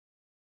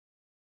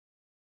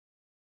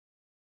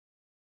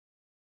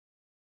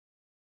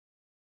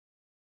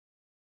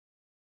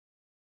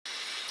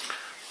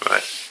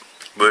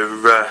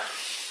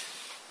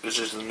This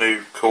is the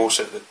new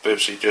corset that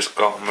Boosie just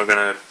got, and we're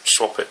going to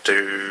swap it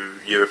to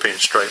European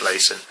straight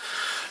lacing.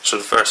 So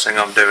the first thing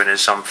I'm doing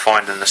is I'm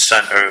finding the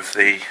centre of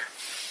the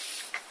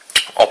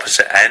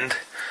opposite end,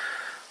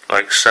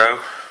 like so.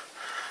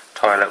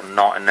 Tie a little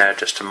knot in there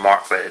just to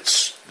mark that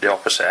it's the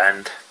opposite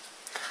end,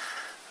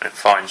 and it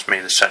finds me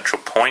the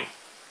central point.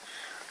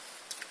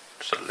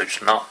 So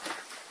loosen up.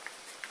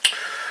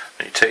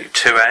 Then you take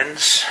two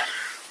ends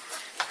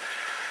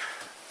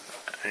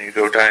and you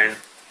go down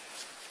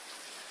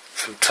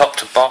from top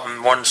to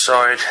bottom one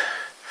side,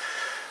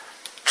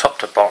 top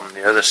to bottom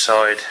the other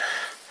side,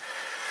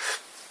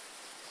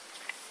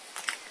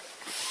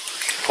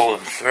 pull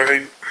them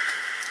through.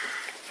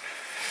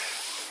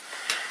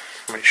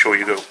 Make sure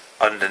you go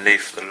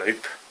underneath the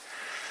loop,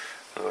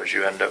 otherwise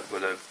you end up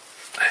with a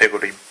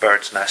higgledy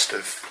bird's nest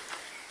of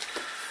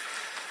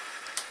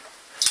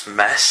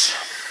mess.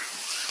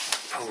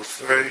 Pull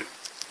through,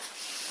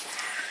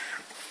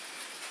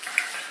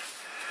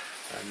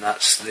 and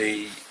that's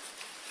the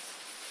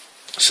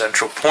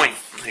central point.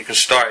 You can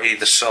start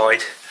either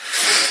side.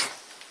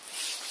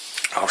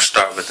 I'll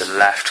start with the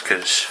left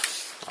because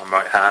I'm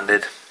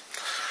right-handed.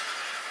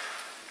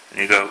 And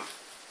you go,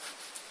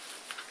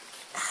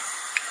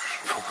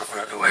 pull that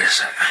right away a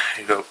sec.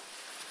 You go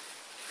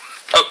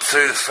up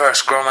through the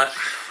first grommet,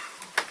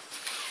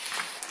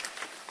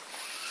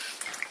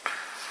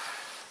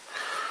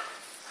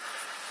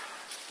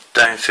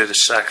 down through the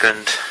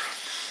second,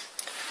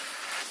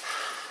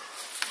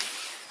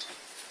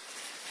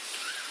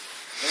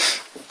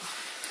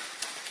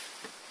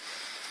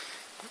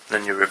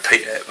 then you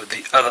repeat it with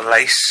the other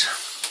lace.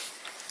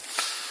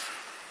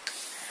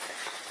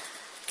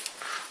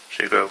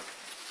 So you go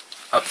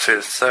up through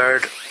the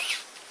third,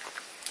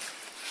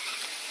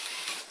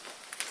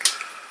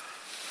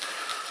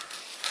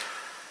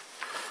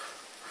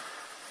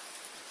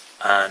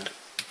 and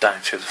down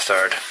through the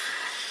third.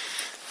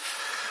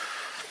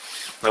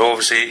 Now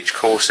obviously each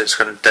corset's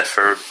going to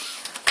differ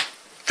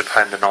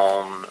depending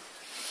on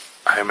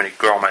how many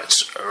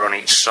grommets are on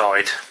each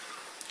side.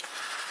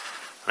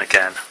 And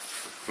again,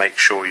 make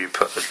sure you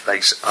put the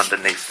lace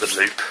underneath the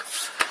loop.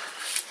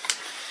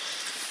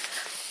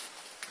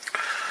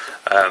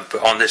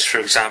 But on this, for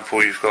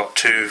example, you've got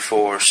 2,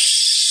 4,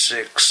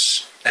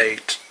 6,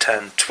 8,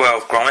 10,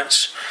 12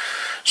 grommets.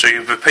 So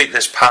you repeat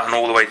this pattern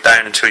all the way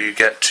down until you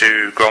get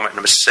to grommet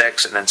number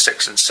 6, and then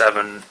 6 and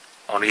 7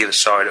 on either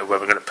side of where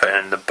we're going to put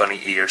in the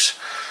bunny ears.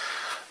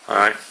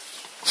 Alright,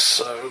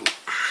 so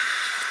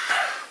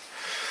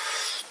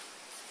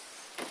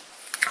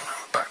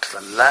back to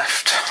the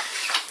left.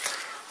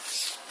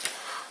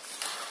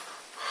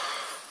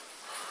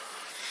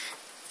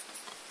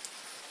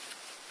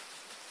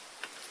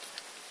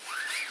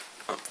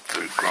 Up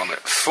through grommet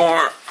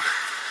 4.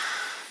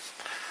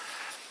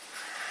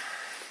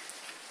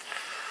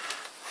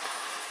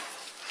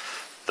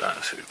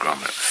 Down through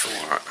grommet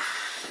 4.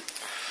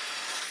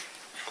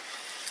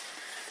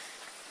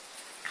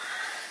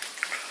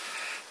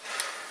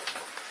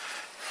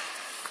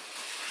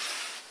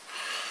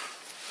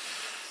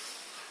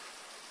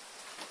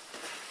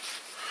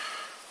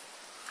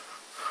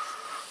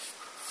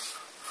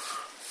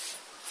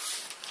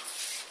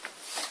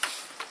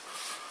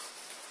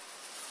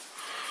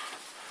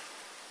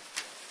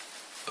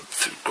 Up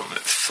through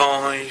grommet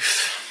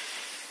 5.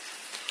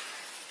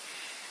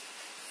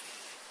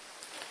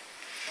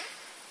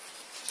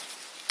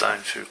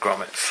 Down through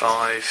grommet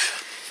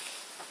 5,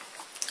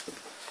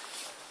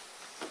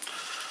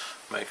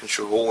 making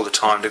sure all the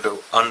time to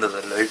go under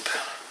the loop.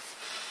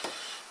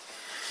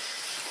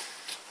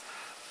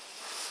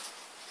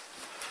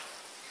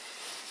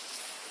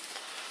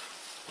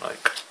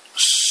 Like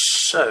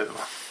so.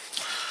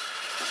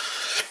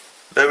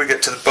 Then we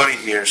get to the bunny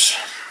ears.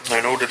 Now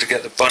in order to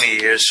get the bunny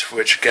ears,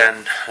 which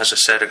again, as I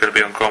said, are going to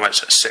be on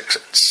grommets at 6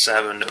 and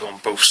 7 on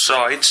both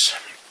sides,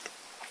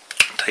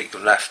 take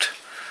your left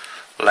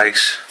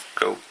lace,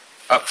 go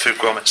up through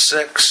grommet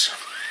 6,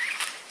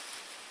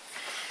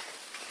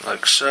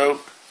 like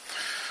so,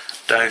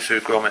 down through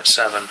grommet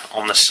 7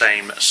 on the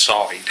same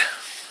side.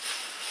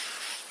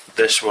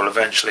 This will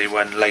eventually,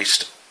 when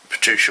laced,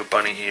 produce your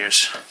bunny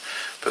ears,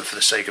 but for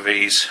the sake of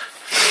ease,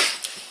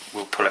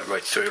 we'll pull it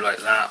right through like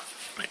that.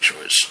 Make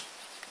sure it's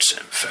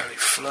sitting fairly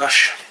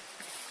flush,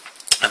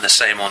 and the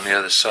same on the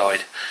other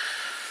side.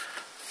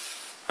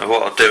 And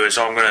what I'll do is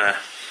I'm going to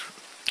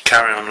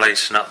carry on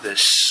lacing up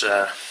this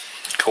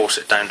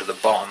corset down to the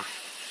bottom.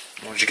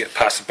 Once you get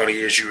past the bunny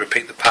ears, you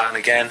repeat the pattern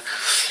again,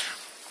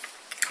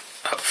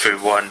 up through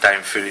one,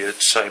 down through the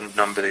same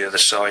number the other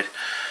side.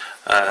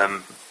 But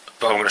I'm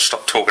going to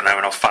stop talking now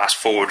and I'll fast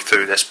forward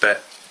through this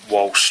bit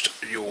whilst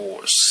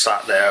you're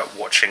sat there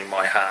watching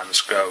my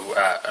hands go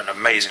at an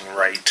amazing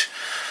rate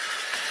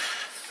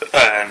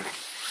and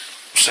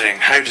saying,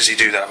 how does he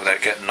do that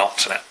without getting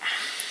knots in it?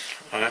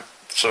 Alright,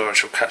 so I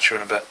shall catch you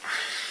in a bit.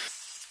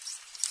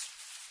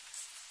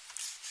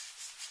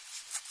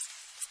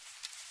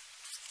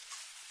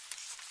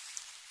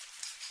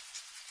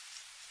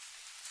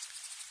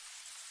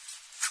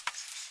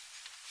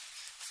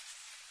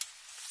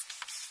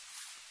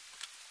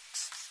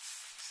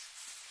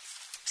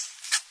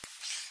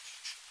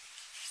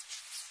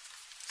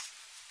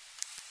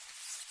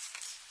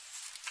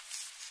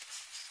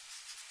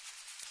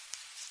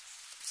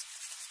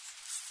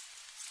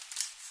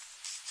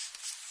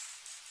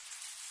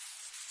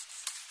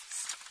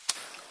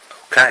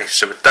 Okay,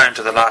 so we're down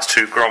to the last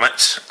two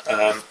grommets.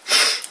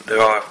 There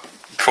are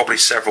probably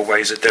several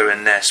ways of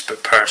doing this,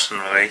 but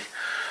personally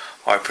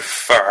I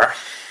prefer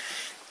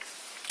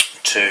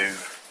to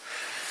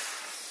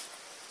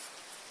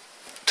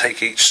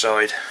take each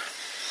side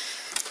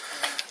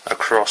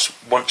across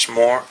once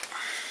more,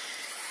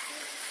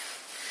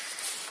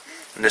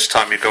 and this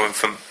time you're going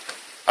from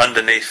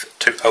underneath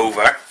to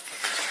over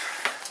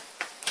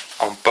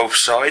on both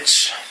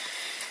sides.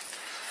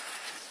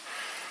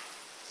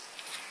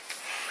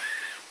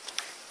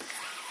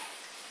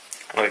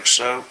 Like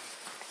so.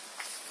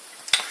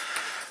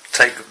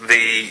 Take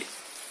the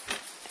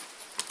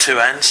two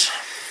ends,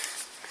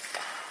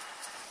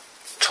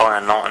 tie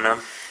a knot in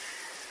them,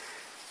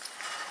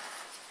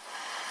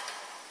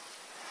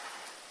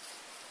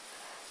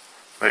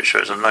 make sure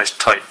it's a nice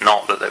tight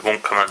knot that they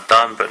won't come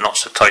undone, but not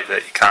so tight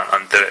that you can't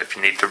undo it if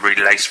you need to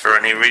relace for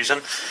any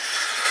reason.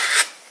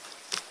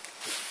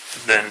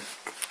 Then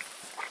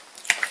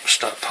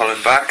start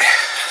pulling back,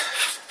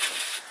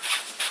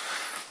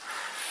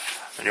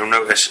 and you'll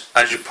notice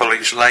as you pull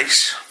each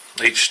lace,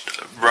 each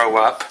row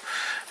up,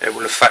 it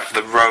will affect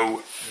the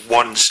row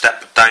one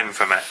step down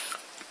from it.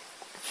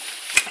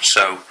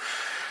 So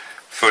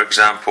for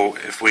example,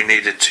 if we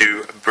needed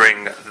to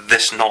bring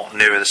this knot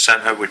nearer the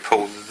centre, we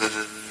pull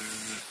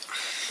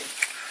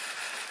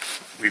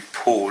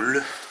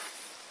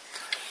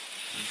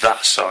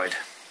that side,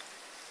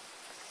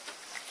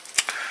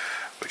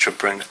 which will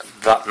bring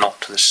that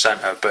knot to the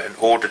centre, but in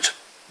order to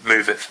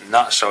move it from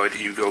that side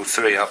you go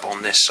 3 up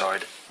on this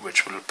side,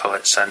 which will pull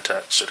it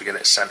centre. So to get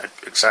it centred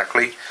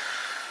exactly,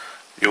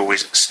 you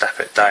always step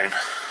it down.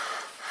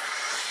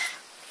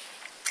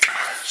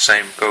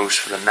 Same goes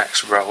for the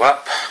next row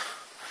up.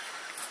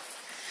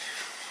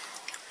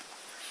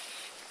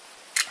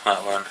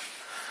 That one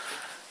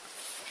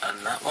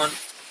and that one.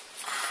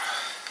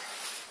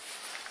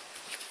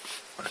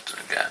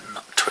 Again,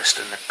 not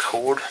twisting the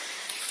cord,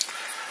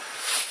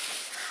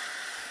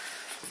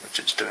 which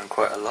it's doing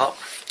quite a lot.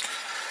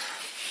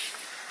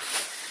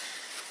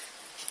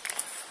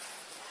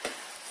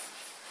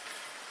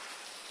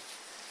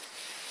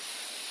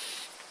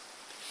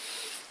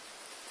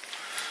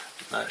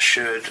 That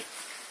should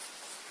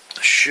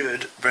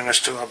bring us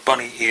to our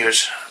bunny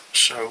ears.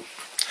 So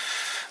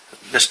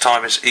this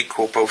time it's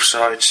equal both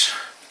sides.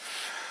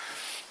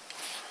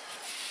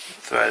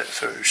 Thread it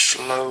through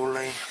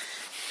slowly.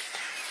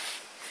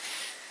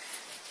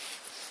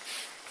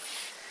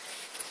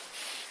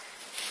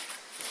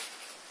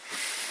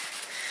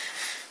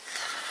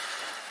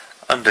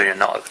 Undo your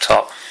knot at the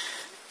top.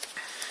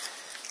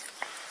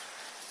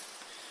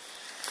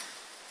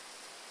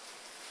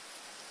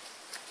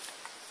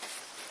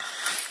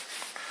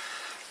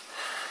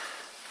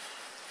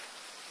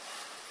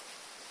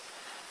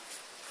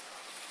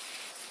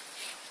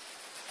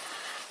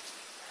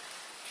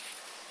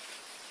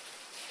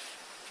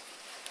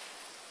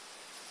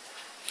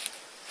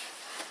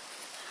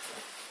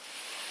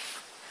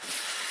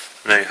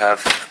 Now you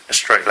have a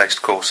straight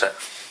laced corset.